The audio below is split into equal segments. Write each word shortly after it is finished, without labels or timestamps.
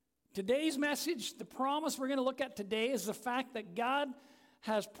Today's message, the promise we're going to look at today, is the fact that God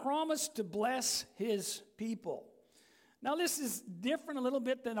has promised to bless his people. Now, this is different a little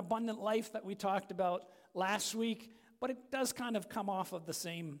bit than abundant life that we talked about last week, but it does kind of come off of the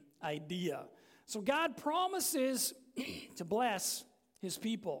same idea. So God promises to bless his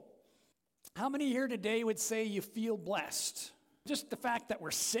people. How many here today would say you feel blessed? Just the fact that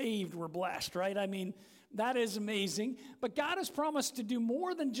we're saved, we're blessed, right? I mean, that is amazing. But God has promised to do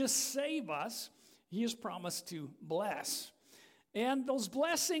more than just save us. He has promised to bless. And those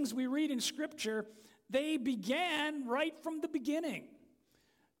blessings we read in Scripture, they began right from the beginning.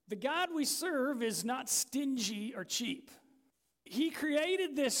 The God we serve is not stingy or cheap. He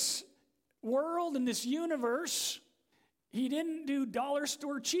created this world and this universe. He didn't do dollar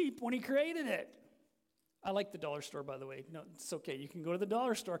store cheap when he created it. I like the dollar store, by the way. No, it's okay. You can go to the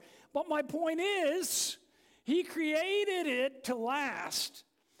dollar store. But my point is, he created it to last.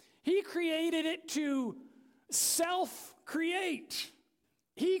 He created it to self-create.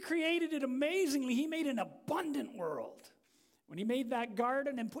 He created it amazingly. He made an abundant world. When he made that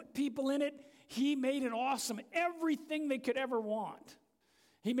garden and put people in it, he made it awesome. Everything they could ever want.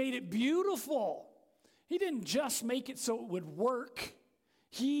 He made it beautiful. He didn't just make it so it would work.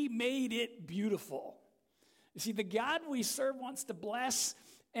 He made it beautiful. You see, the God we serve wants to bless,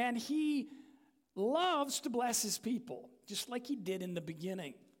 and he loves to bless his people, just like he did in the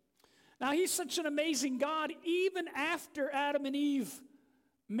beginning. Now, he's such an amazing God, even after Adam and Eve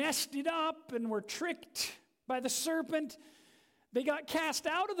messed it up and were tricked by the serpent. They got cast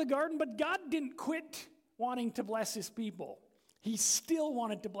out of the garden, but God didn't quit wanting to bless his people. He still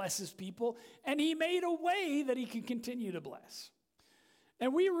wanted to bless his people, and he made a way that he could continue to bless.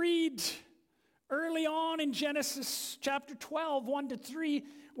 And we read early on in Genesis chapter 12, 1-3,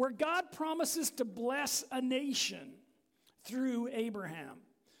 where God promises to bless a nation through Abraham.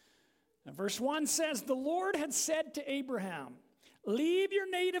 And verse 1 says, "The Lord had said to Abraham, 'Leave your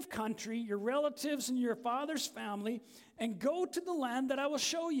native country, your relatives, and your father's family, and go to the land that I will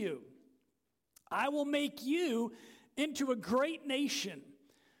show you. I will make you into a great nation.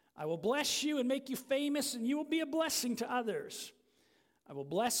 I will bless you and make you famous, and you will be a blessing to others. I will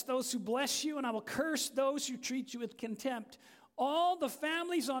bless those who bless you, and I will curse those who treat you with contempt. All the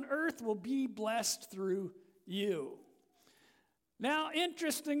families on earth will be blessed through you.'" Now,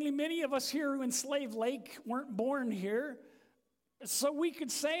 interestingly, many of us here in Slave Lake weren't born here, so we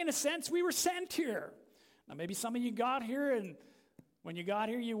could say, in a sense, we were sent here. Now, maybe some of you got here, and when you got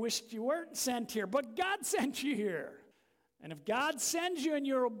here, you wished you weren't sent here, but God sent you here. And if God sends you and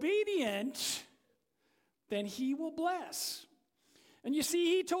you're obedient, then he will bless. And you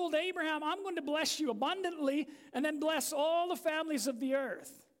see, he told Abraham, "I'm going to bless you abundantly and then bless all the families of the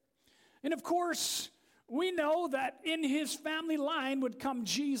earth." And of course, we know that in his family line would come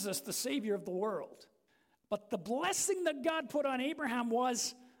Jesus, the Savior of the world. But the blessing that God put on Abraham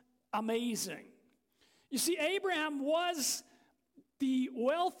was amazing. You see, Abraham was the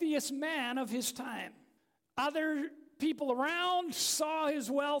wealthiest man of his time. Other people around saw his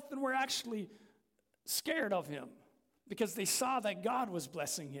wealth and were actually scared of him, because they saw that God was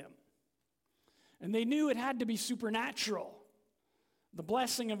blessing him. And they knew it had to be supernatural, the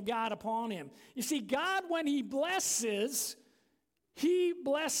blessing of God upon him. You see, God, when he blesses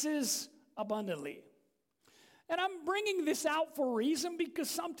abundantly. And I'm bringing this out for a reason, because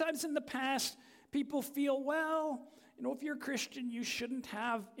sometimes in the past, people feel, well, if you're a Christian, you shouldn't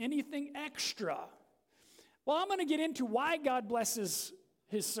have anything extra. Well, I'm going to get into why God blesses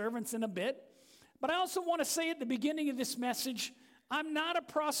his servants in a bit. But I also want to say at the beginning of this message, I'm not a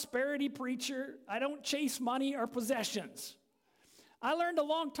prosperity preacher. I don't chase money or possessions. I learned a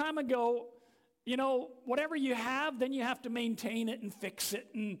long time ago, whatever you have, then you have to maintain it and fix it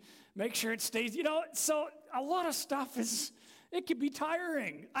and make sure it stays. So a lot of stuff it can be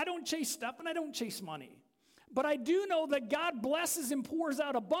tiring. I don't chase stuff and I don't chase money. But I do know that God blesses and pours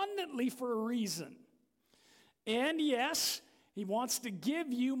out abundantly for a reason. And yes, he wants to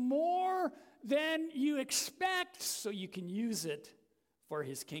give you more than you expect so you can use it for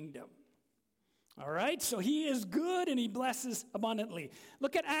his kingdom. All right, so he is good and he blesses abundantly.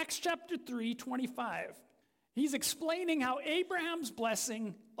 Look at Acts chapter 3, 25. He's explaining how Abraham's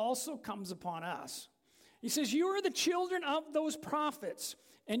blessing also comes upon us. He says, "You are the children of those prophets,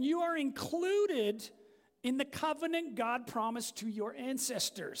 and you are included in the covenant God promised to your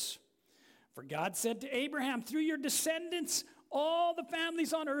ancestors. For God said to Abraham, 'Through your descendants, all the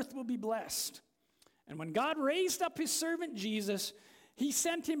families on earth will be blessed.' And when God raised up his servant Jesus, he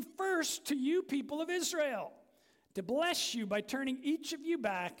sent him first to you, people of Israel, to bless you by turning each of you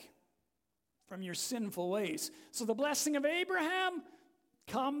back from your sinful ways." So the blessing of Abraham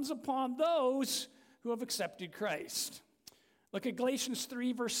comes upon those who have accepted Christ. Look at Galatians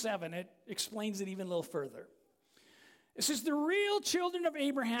 3, verse 7. It explains it even a little further. It says, the real children of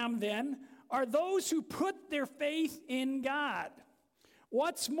Abraham, then, are those who put their faith in God.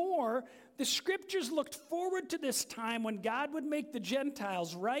 What's more, the scriptures looked forward to this time when God would make the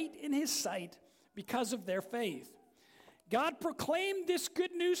Gentiles right in his sight because of their faith. God proclaimed this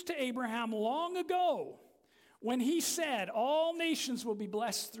good news to Abraham long ago when he said, all nations will be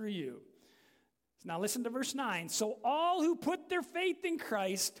blessed through you. Now listen to verse 9. So all who put their faith in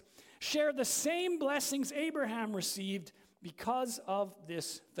Christ share the same blessings Abraham received because of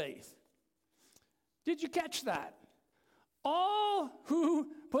this faith. Did you catch that? All who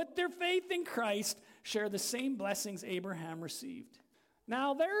put their faith in Christ share the same blessings Abraham received.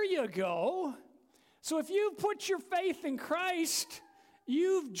 Now there you go. So if you've put your faith in Christ,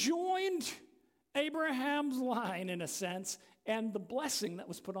 you've joined Abraham's line in a sense and the blessing that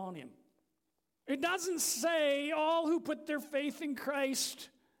was put on him. It doesn't say all who put their faith in Christ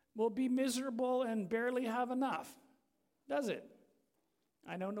will be miserable and barely have enough, does it?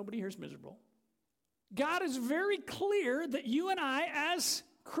 I know nobody here is miserable. God is very clear that you and I, as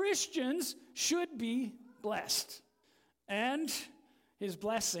Christians, should be blessed. And his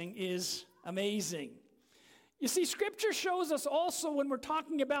blessing is amazing. You see, Scripture shows us also when we're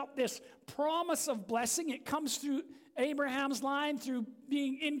talking about this promise of blessing, it comes through Abraham's line, through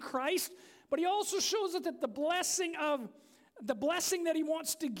being in Christ. But he also shows us that the blessing that he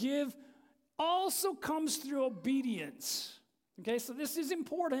wants to give also comes through obedience. Okay, so this is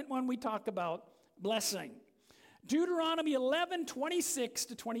important when we talk about blessing. Deuteronomy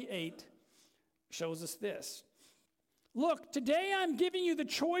 11:26-28 shows us this. Look, today I'm giving you the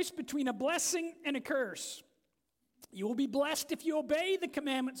choice between a blessing and a curse. You will be blessed if you obey the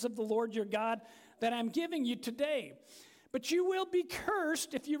commandments of the Lord your God that I'm giving you today. But you will be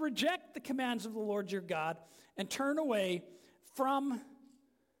cursed if you reject the commands of the Lord your God and turn away from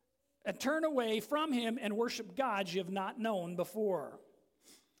him and worship gods you have not known before.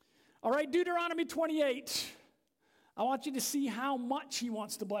 All right, Deuteronomy 28. I want you to see how much he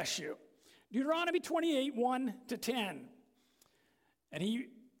wants to bless you. Deuteronomy 28, 1-10. And he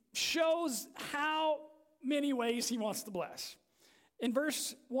shows how many ways he wants to bless. In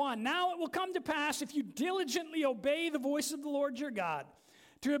verse 1, now it will come to pass if you diligently obey the voice of the Lord your God,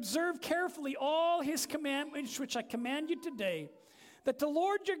 to observe carefully all his commandments which I command you today, that the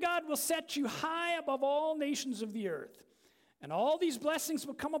Lord your God will set you high above all nations of the earth. And all these blessings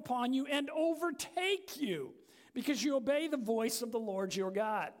will come upon you and overtake you, because you obey the voice of the Lord your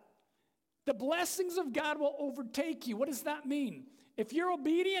God. The blessings of God will overtake you. What does that mean? If you're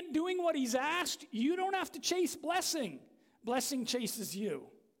obedient, doing what he's asked, you don't have to chase blessing. Blessing chases you.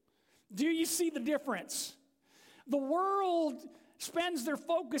 Do you see the difference? The world spends their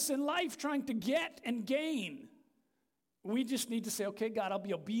focus in life trying to get and gain. We just need to say, okay, God, I'll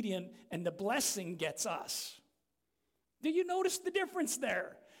be obedient, and the blessing gets us. Do you notice the difference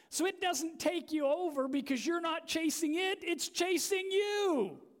there? So it doesn't take you over because you're not chasing it, it's chasing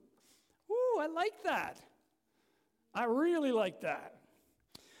you. Ooh, I like that. I really like that.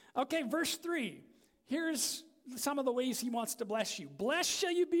 Okay, verse 3. Here's some of the ways he wants to bless you. Blessed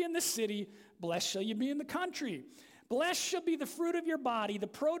shall you be in the city, blessed shall you be in the country. Blessed shall be the fruit of your body, the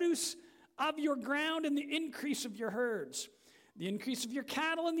produce of your ground, and the increase of your herds, the increase of your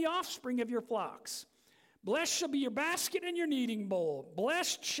cattle, and the offspring of your flocks. Blessed shall be your basket and your kneading bowl.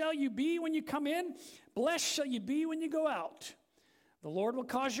 Blessed shall you be when you come in, blessed shall you be when you go out. The Lord will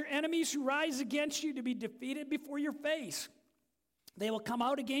cause your enemies who rise against you to be defeated before your face. They will come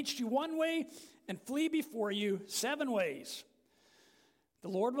out against you one way and flee before you 7 ways. The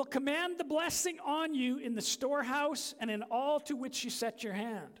Lord will command the blessing on you in the storehouse and in all to which you set your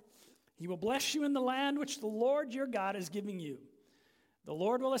hand. He will bless you in the land which the Lord your God is giving you. The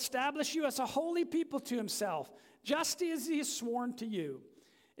Lord will establish you as a holy people to himself, just as he has sworn to you.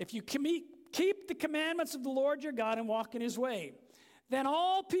 If you keep the commandments of the Lord your God and walk in his way, then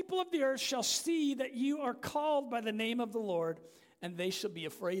all people of the earth shall see that you are called by the name of the Lord, and they shall be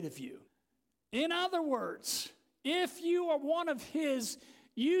afraid of you. In other words, if you are one of his,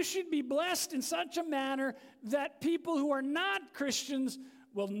 you should be blessed in such a manner that people who are not Christians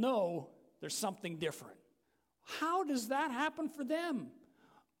will know there's something different. How does that happen for them?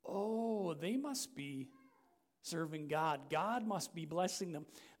 Oh, they must be serving God. God must be blessing them.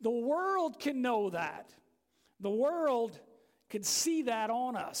 The world can know that. The world could see that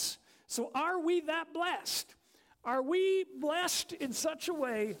on us. So are we that blessed? Are we blessed in such a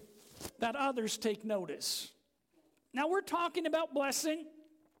way that others take notice? Now we're talking about blessing.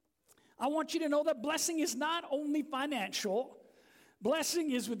 I want you to know that blessing is not only financial.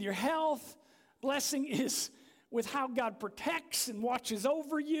 Blessing is with your health. Blessing is with how God protects and watches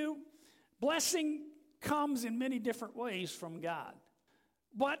over you. Blessing comes in many different ways from God.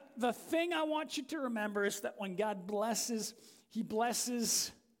 But the thing I want you to remember is that when God blesses, he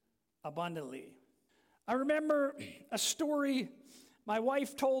blesses abundantly. I remember a story my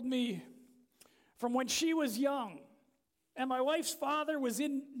wife told me from when she was young. And my wife's father was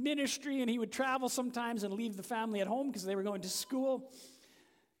in ministry, and he would travel sometimes and leave the family at home because they were going to school.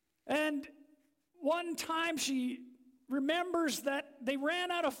 And one time she remembers that they ran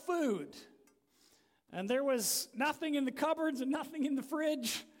out of food. And there was nothing in the cupboards and nothing in the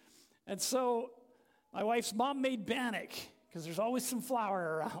fridge. And so my wife's mom made bannock, because there's always some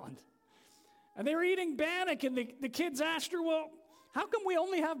flour around. And they were eating bannock, and the kids asked her, well, how come we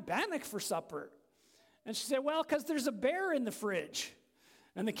only have bannock for supper? And she said, well, because there's a bear in the fridge.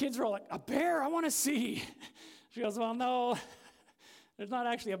 And the kids were all like, a bear? I want to see. She goes, well, no, there's not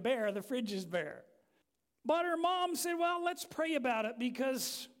actually a bear. The fridge is bare. But her mom said, well, let's pray about it,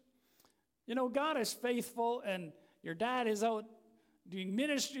 because, you know, God is faithful, and your dad is out doing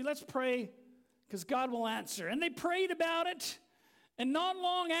ministry. Let's pray, because God will answer. And they prayed about it, and not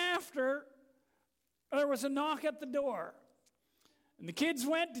long after, there was a knock at the door. And the kids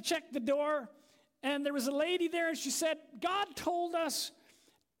went to check the door, and there was a lady there, and she said, God told us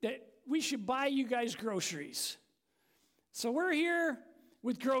that we should buy you guys groceries. So we're here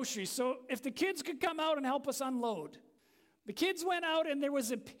with groceries. So if the kids could come out and help us unload. The kids went out, and there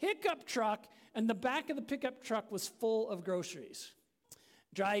was a pickup truck, and the back of the pickup truck was full of groceries.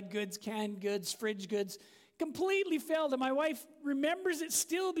 Dried goods, canned goods, fridge goods, completely filled. And my wife remembers it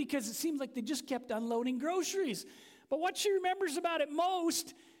still because it seems like they just kept unloading groceries. But what she remembers about it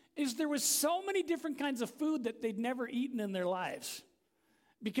most is there was so many different kinds of food that they'd never eaten in their lives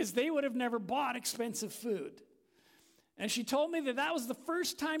because they would have never bought expensive food. And she told me that that was the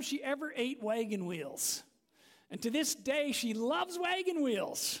first time she ever ate wagon wheels. And to this day, she loves wagon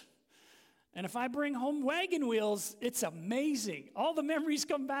wheels. And if I bring home wagon wheels, it's amazing. All the memories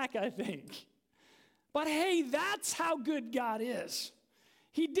come back, I think. But hey, that's how good God is.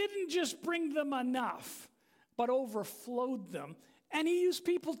 He didn't just bring them enough, but overflowed them. And he used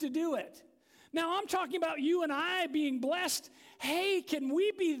people to do it. Now, I'm talking about you and I being blessed. Hey, can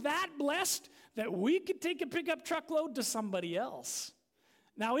we be that blessed that we could take a pickup truckload to somebody else?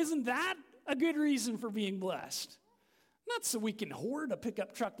 Now, isn't that a good reason for being blessed? Not so we can hoard a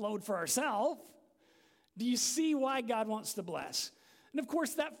pickup truckload for ourselves. Do you see why God wants to bless? And of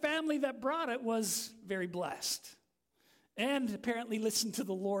course, that family that brought it was very blessed and apparently listened to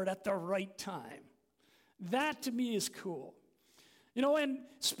the Lord at the right time. That to me is cool. You know, and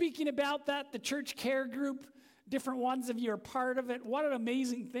speaking about that, the church care group, different ones of you are part of it. What an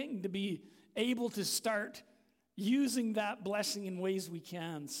amazing thing to be able to start using that blessing in ways we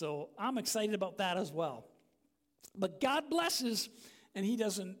can. So I'm excited about that as well. But God blesses, and he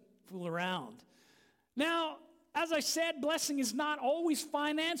doesn't fool around. Now, as I said, blessing is not always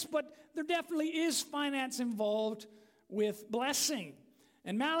finance, but there definitely is finance involved with blessing.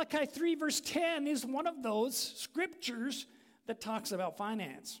 And Malachi 3 verse 10 is one of those scriptures that talks about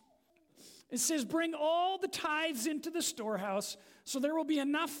finance. It says, bring all the tithes into the storehouse, so there will be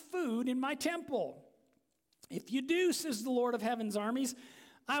enough food in my temple. If you do, says the Lord of heaven's armies,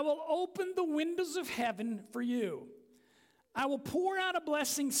 I will open the windows of heaven for you. I will pour out a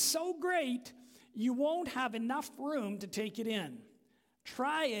blessing so great you won't have enough room to take it in.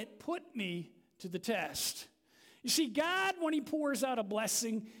 Try it, put me to the test. You see, God, when he pours out a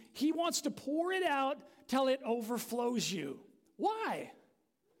blessing, he wants to pour it out till it overflows you. Why?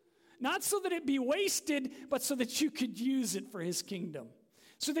 Not so that it be wasted, but so that you could use it for his kingdom.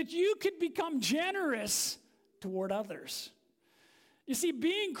 So that you could become generous toward others. You see,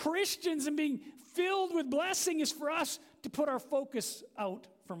 being Christians and being filled with blessing is for us to put our focus out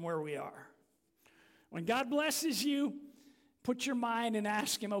from where we are. When God blesses you, put your mind and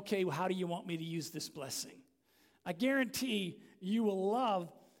ask him, okay, how do you want me to use this blessing? I guarantee you will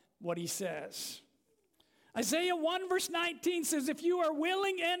love what he says. Isaiah 1 verse 19 says, if you are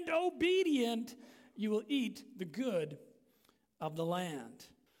willing and obedient, you will eat the good of the land.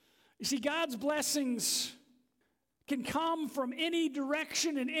 You see, God's blessings can come from any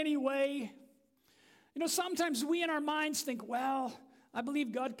direction in any way. You know, sometimes we in our minds think, well, I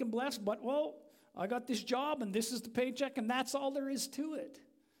believe God can bless, but, well, I got this job and this is the paycheck and that's all there is to it.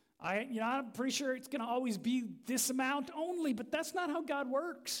 I'm pretty sure it's going to always be this amount only, but that's not how God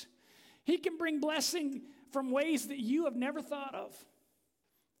works. He can bring blessing from ways that you have never thought of.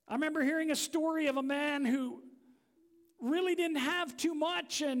 I remember hearing a story of a man who really didn't have too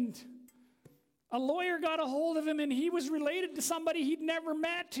much, and A lawyer got a hold of him, and he was related to somebody he'd never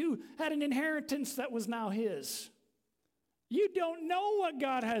met who had an inheritance that was now his. You don't know what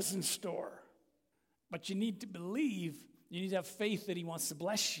God has in store, but you need to believe, you need to have faith that he wants to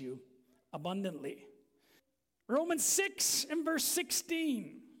bless you abundantly. Romans 6 and verse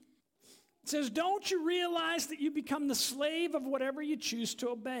 16 says, don't you realize that you become the slave of whatever you choose to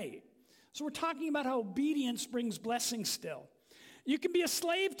obey? So we're talking about how obedience brings blessing still. You can be a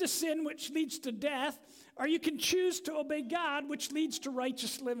slave to sin, which leads to death, or you can choose to obey God, which leads to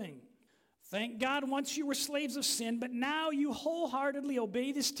righteous living. Thank God once you were slaves of sin, but now you wholeheartedly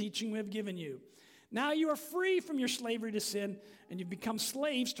obey this teaching we have given you. Now you are free from your slavery to sin, and you've become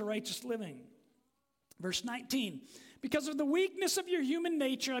slaves to righteous living. Verse 19, because of the weakness of your human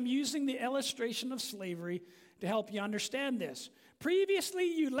nature, I'm using the illustration of slavery to help you understand this. Previously,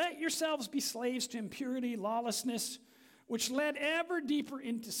 you let yourselves be slaves to impurity, lawlessness, which led ever deeper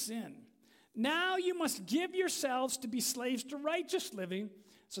into sin. Now you must give yourselves to be slaves to righteous living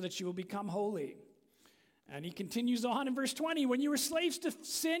so that you will become holy. And he continues on in verse 20, when you were slaves to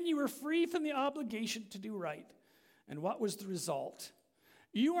sin, you were free from the obligation to do right. And what was the result?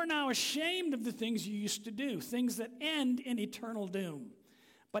 You are now ashamed of the things you used to do, things that end in eternal doom.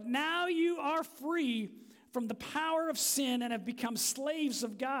 But now you are free from the power of sin and have become slaves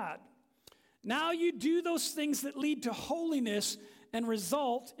of God. Now you do those things that lead to holiness and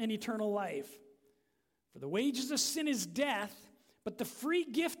result in eternal life. For the wages of sin is death, but the free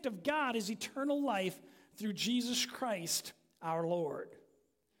gift of God is eternal life through Jesus Christ our Lord.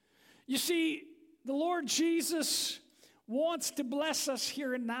 You see, the Lord Jesus wants to bless us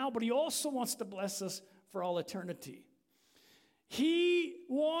here and now, but he also wants to bless us for all eternity. He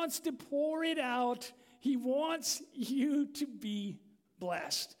wants to pour it out. He wants you to be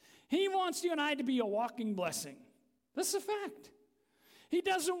blessed. He wants you and I to be a walking blessing. That's a fact. He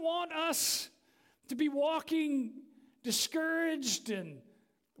doesn't want us to be walking discouraged and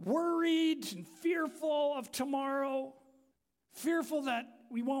worried and fearful of tomorrow, fearful that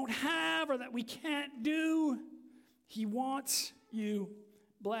we won't have or that we can't do. He wants you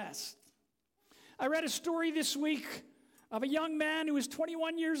blessed. I read a story this week of a young man who was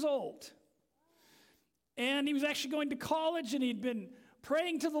 21 years old. And he was actually going to college, and he'd been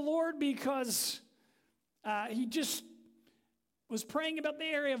praying to the Lord because he just was praying about the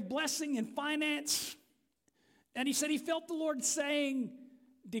area of blessing and finance. And he said he felt the Lord saying,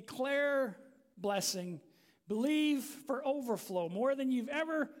 declare blessing, believe for overflow, more than you've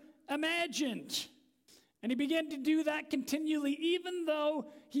ever imagined. And he began to do that continually, even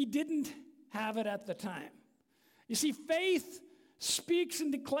though he didn't have it at the time. You see, faith speaks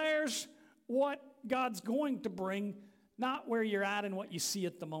and declares what God's going to bring, not where you're at and what you see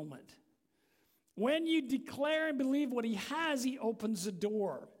at the moment. When you declare and believe what he has, he opens the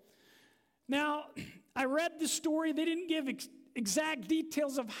door. Now, I read the story. They didn't give exact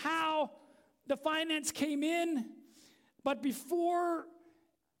details of how the finance came in, but before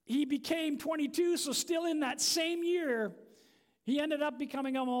he became 22, so still in that same year, he ended up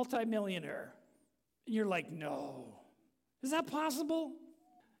becoming a multimillionaire. And you're like, no. Is that possible?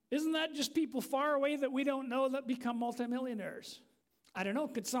 Isn't that just people far away that we don't know that become multimillionaires? I don't know.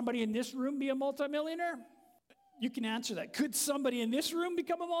 Could somebody in this room be a multimillionaire? You can answer that. Could somebody in this room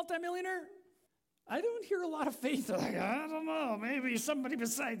become a multimillionaire? I don't hear a lot of faith. Like, I don't know. Maybe somebody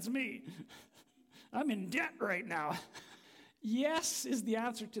besides me. I'm in debt right now. Yes is the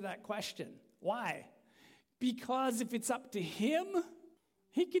answer to that question. Why? Because if it's up to him,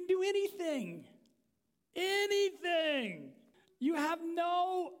 he can do anything. Anything. You have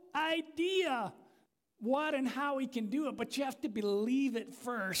no idea what and how he can do it, but you have to believe it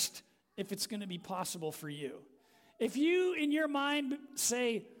first if it's going to be possible for you. If you, in your mind,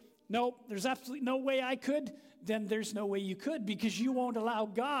 say, nope, there's absolutely no way I could, then there's no way you could, because you won't allow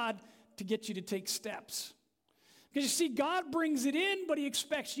God to get you to take steps. Because you see, God brings it in, but he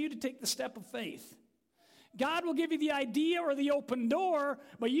expects you to take the step of faith. God will give you the idea or the open door,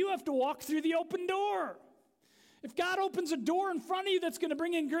 but you have to walk through the open door. If God opens a door in front of you that's going to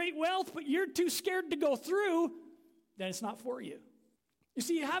bring in great wealth, but you're too scared to go through, then it's not for you. You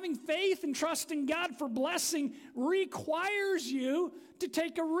see, having faith and trust in God for blessing requires you to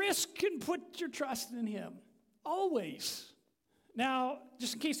take a risk and put your trust in him. Always. Now,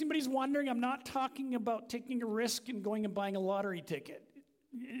 just in case anybody's wondering, I'm not talking about taking a risk and going and buying a lottery ticket.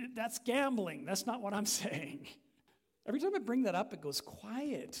 That's gambling. That's not what I'm saying. Every time I bring that up, it goes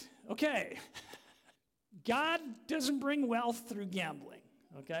quiet. Okay. God doesn't bring wealth through gambling,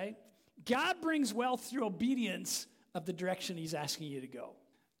 okay? God brings wealth through obedience of the direction he's asking you to go.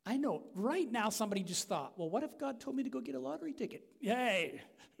 I know right now somebody just thought, well, what if God told me to go get a lottery ticket? Yay.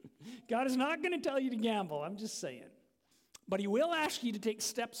 God is not going to tell you to gamble. I'm just saying. But he will ask you to take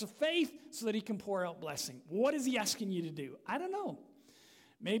steps of faith so that he can pour out blessing. What is he asking you to do? I don't know.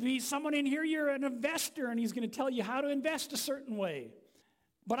 Maybe someone in here, you're an investor, and he's going to tell you how to invest a certain way.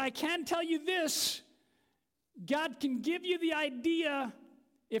 But I can tell you this, God can give you the idea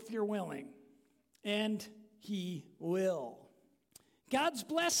if you're willing, and he will. God's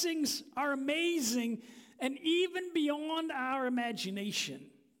blessings are amazing and even beyond our imagination.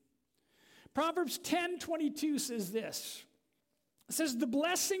 Proverbs 10:22 says this. It says, the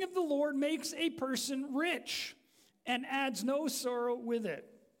blessing of the Lord makes a person rich and adds no sorrow with it.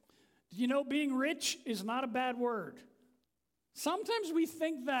 Did you know being rich is not a bad word? Sometimes we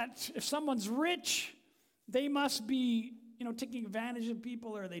think that if someone's rich, they must be, taking advantage of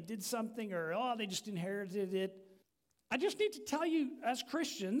people, or they did something, or, they just inherited it. I just need to tell you, as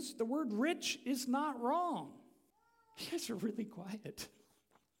Christians, the word rich is not wrong. You guys are really quiet.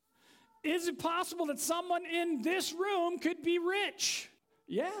 Is it possible that someone in this room could be rich?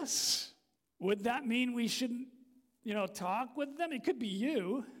 Yes. Would that mean we shouldn't, talk with them? It could be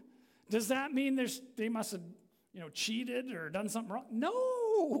you. Does that mean they must have, cheated or done something wrong?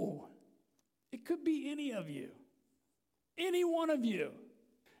 No. It could be any of you. Any one of you.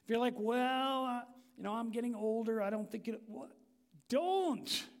 If you're like, well, I'm getting older, I don't think it... What?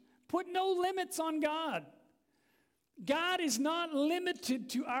 Don't. Put no limits on God. God is not limited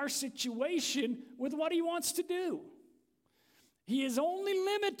to our situation with what he wants to do. He is only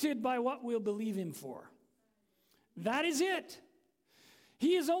limited by what we'll believe him for. That is it.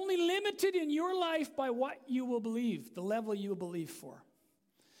 He is only limited in your life by what you will believe, the level you will believe for.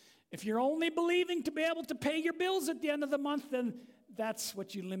 If you're only believing to be able to pay your bills at the end of the month, then that's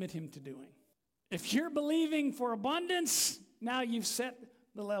what you limit him to doing. If you're believing for abundance, now you've set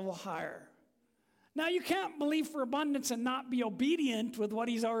the level higher. Now, you can't believe for abundance and not be obedient with what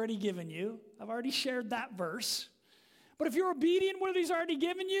he's already given you. I've already shared that verse. But if you're obedient with what he's already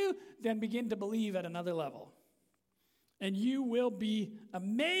given you, then begin to believe at another level. And you will be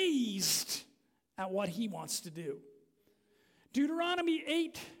amazed at what he wants to do. Deuteronomy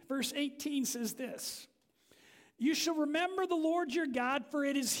 8, verse 18 says this. You shall remember the Lord your God, for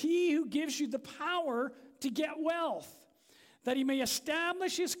it is he who gives you the power to get wealth, that he may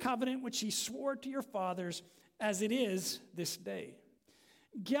establish his covenant which he swore to your fathers as it is this day.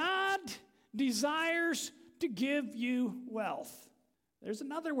 God desires to give you wealth. There's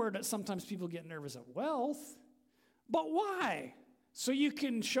another word that sometimes people get nervous of. Wealth? But why? So you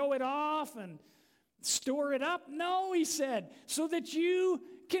can show it off and store it up? No, he said, so that you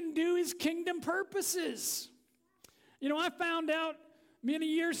can do his kingdom purposes. I found out many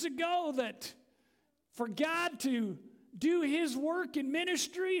years ago that for God to do his work in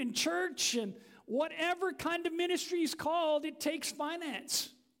ministry and church and whatever kind of ministry is called, it takes finance.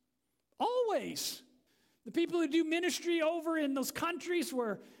 Always. The people who do ministry over in those countries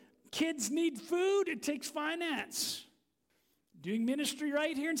where kids need food, it takes finance. Doing ministry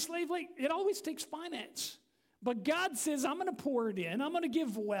right here in Slave Lake, it always takes finance. But God says, I'm going to pour it in. I'm going to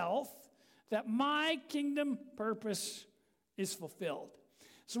give wealth that my kingdom purpose is fulfilled.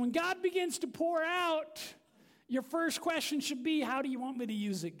 So when God begins to pour out, your first question should be, how do you want me to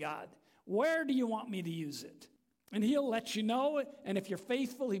use it, God? Where do you want me to use it? And he'll let you know, and if you're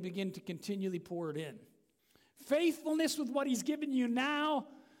faithful, he'll begin to continually pour it in. Faithfulness with what he's given you now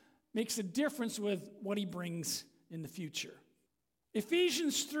makes a difference with what he brings in the future.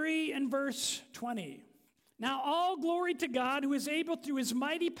 Ephesians 3 and verse 20. Now all glory to God, who is able through his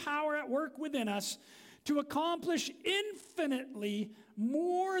mighty power at work within us to accomplish infinitely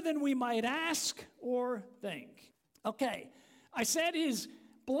more than we might ask or think. Okay, I said his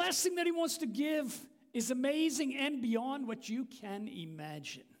blessing that he wants to give is amazing and beyond what you can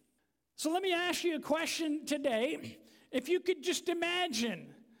imagine. So let me ask you a question today. If you could just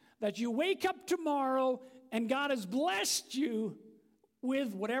imagine that you wake up tomorrow and God has blessed you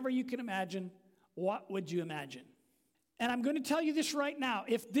with whatever you can imagine, what would you imagine? And I'm going to tell you this right now.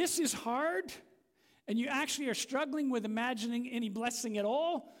 If this is hard and you actually are struggling with imagining any blessing at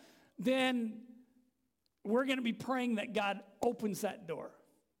all, then we're going to be praying that God opens that door,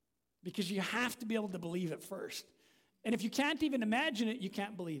 because you have to be able to believe it first. And if you can't even imagine it, you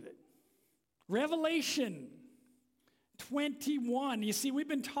can't believe it. Revelation 21. You see, we've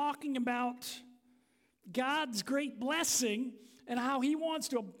been talking about God's great blessing and how he wants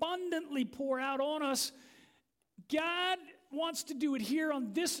to abundantly pour out on us. God wants to do it here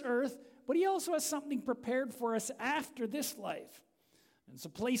on this earth, but he also has something prepared for us after this life. And it's a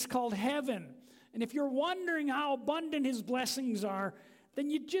place called heaven. And if you're wondering how abundant his blessings are, then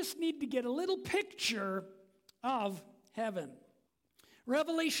you just need to get a little picture of heaven.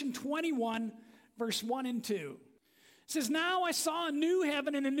 Revelation 21, verse 1 and 2. It says, "Now I saw a new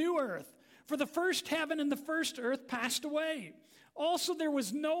heaven and a new earth, for the first heaven and the first earth passed away. Also there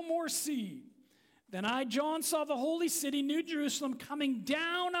was no more sea. Then I, John, saw the holy city, New Jerusalem, coming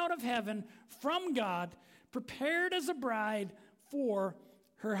down out of heaven from God, prepared as a bride for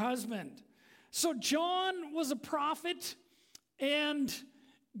her husband." So John was a prophet, and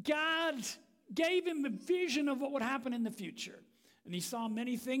God gave him a vision of what would happen in the future. And he saw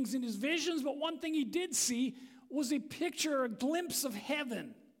many things in his visions, but one thing he did see was a picture, a glimpse of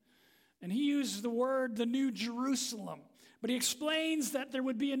heaven. And he used the word, the New Jerusalem. But he explains that there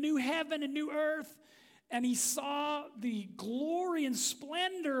would be a new heaven, a new earth, and he saw the glory and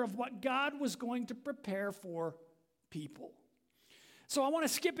splendor of what God was going to prepare for people. So I want to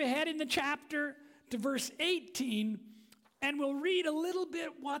skip ahead in the chapter to verse 18, and we'll read a little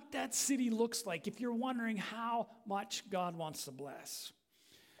bit what that city looks like if you're wondering how much God wants to bless.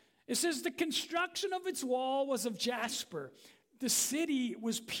 It says, "The construction of its wall was of jasper. The city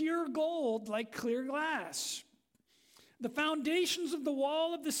was pure gold like clear glass. The foundations of the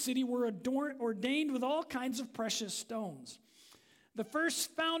wall of the city were ordained with all kinds of precious stones. The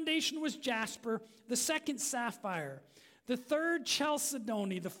first foundation was jasper, the second sapphire, the third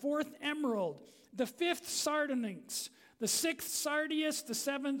chalcedony, the fourth emerald, the fifth sardonyx, the sixth sardius, the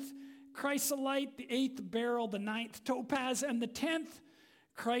seventh chrysolite, the eighth beryl, the ninth topaz, and the 10th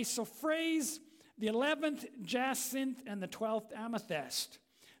chrysoprase, the 11th jacinth, and the 12th amethyst.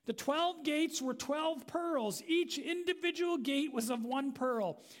 The 12 gates were 12 pearls. Each individual gate was of one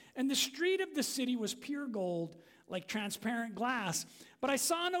pearl. And the street of the city was pure gold, like transparent glass. But I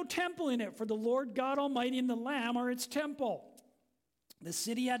saw no temple in it, for the Lord God Almighty and the Lamb are its temple. The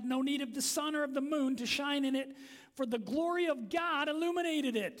city had no need of the sun or of the moon to shine in it, for the glory of God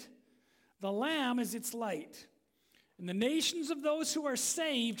illuminated it. The Lamb is its light. And the nations of those who are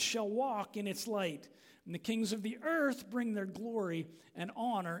saved shall walk in its light. And the kings of the earth bring their glory and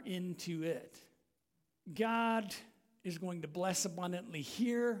honor into it." God is going to bless abundantly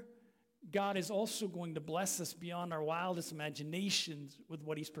here. God is also going to bless us beyond our wildest imaginations with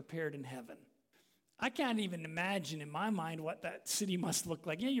what he's prepared in heaven. I can't even imagine in my mind what that city must look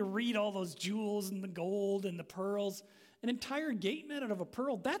like. You read all those jewels and the gold and the pearls. An entire gate made out of a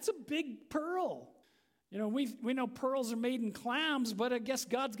pearl, that's a big pearl. We know pearls are made in clams, but I guess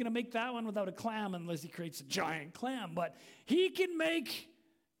God's going to make that one without a clam unless he creates a giant clam. But he can make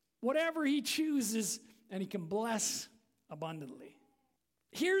whatever he chooses, and he can bless abundantly.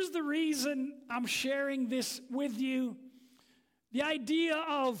 Here's the reason I'm sharing this with you. The idea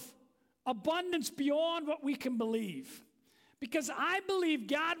of abundance beyond what we can believe. Because I believe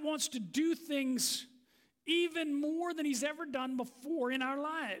God wants to do things even more than he's ever done before in our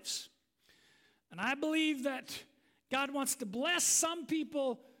lives. And I believe that God wants to bless some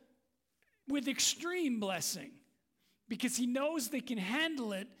people with extreme blessing because he knows they can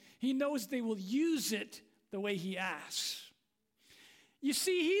handle it. He knows they will use it the way he asks. You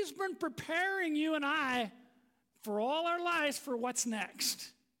see, he's been preparing you and I for all our lives for what's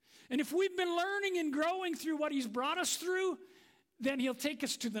next. And if we've been learning and growing through what he's brought us through, then he'll take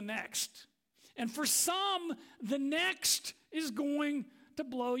us to the next. And for some, the next is going to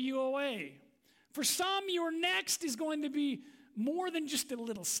blow you away. For some, your next is going to be more than just a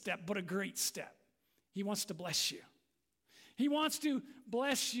little step, but a great step. He wants to bless you. He wants to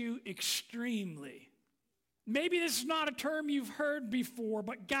bless you extremely. Maybe this is not a term you've heard before,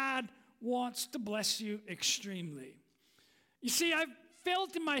 but God wants to bless you extremely. You see, I've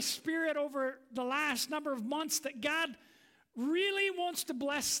felt in my spirit over the last number of months that God really wants to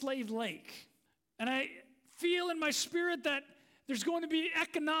bless Slave Lake. And I feel in my spirit that there's going to be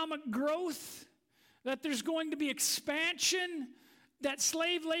economic growth, that there's going to be expansion, that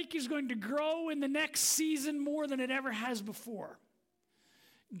Slave Lake is going to grow in the next season more than it ever has before.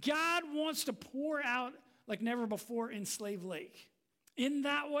 God wants to pour out like never before in Slave Lake in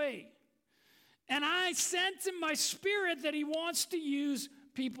that way. And I sense in my spirit that he wants to use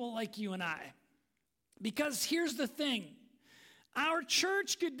people like you and I. Because here's the thing. Our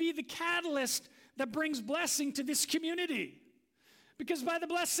church could be the catalyst that brings blessing to this community. Because by the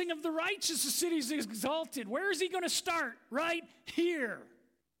blessing of the righteous, the city is exalted. Where is he going to start? Right here.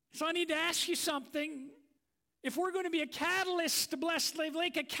 So I need to ask you something. If we're going to be a catalyst to bless Slave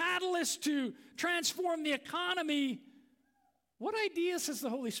Lake, a catalyst to transform the economy, what ideas has the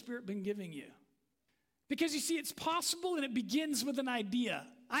Holy Spirit been giving you? Because you see, it's possible and it begins with an idea.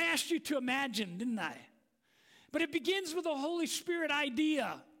 I asked you to imagine, didn't I? But it begins with a Holy Spirit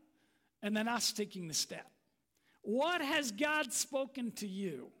idea and then us taking the step. What has God spoken to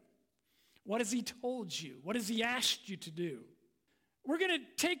you? What has he told you? What has he asked you to do? We're going to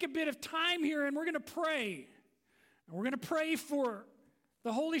take a bit of time here and we're going to pray. And we're going to pray for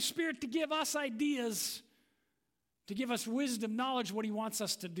the Holy Spirit to give us ideas, to give us wisdom, knowledge, what he wants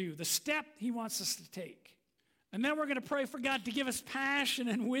us to do, the step he wants us to take. And then we're going to pray for God to give us passion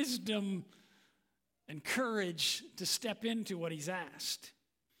and wisdom and courage to step into what he's asked.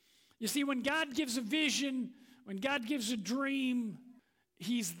 You see, when God gives a vision, when God gives a dream,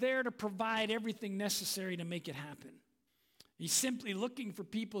 he's there to provide everything necessary to make it happen. He's simply looking for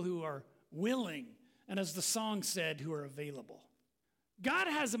people who are willing, and as the song said, who are available. God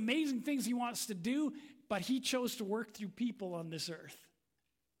has amazing things he wants to do, but he chose to work through people on this earth.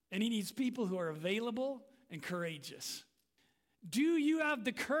 And he needs people who are available and courageous. Do you have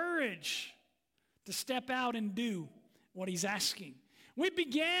the courage to step out and do what he's asking? We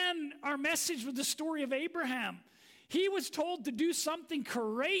began our message with the story of Abraham. He was told to do something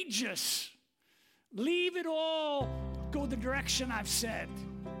courageous. Leave it all, go the direction I've said.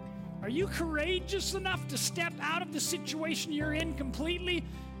 Are you courageous enough to step out of the situation you're in completely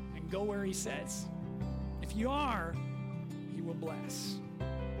and go where he says? If you are, he will bless.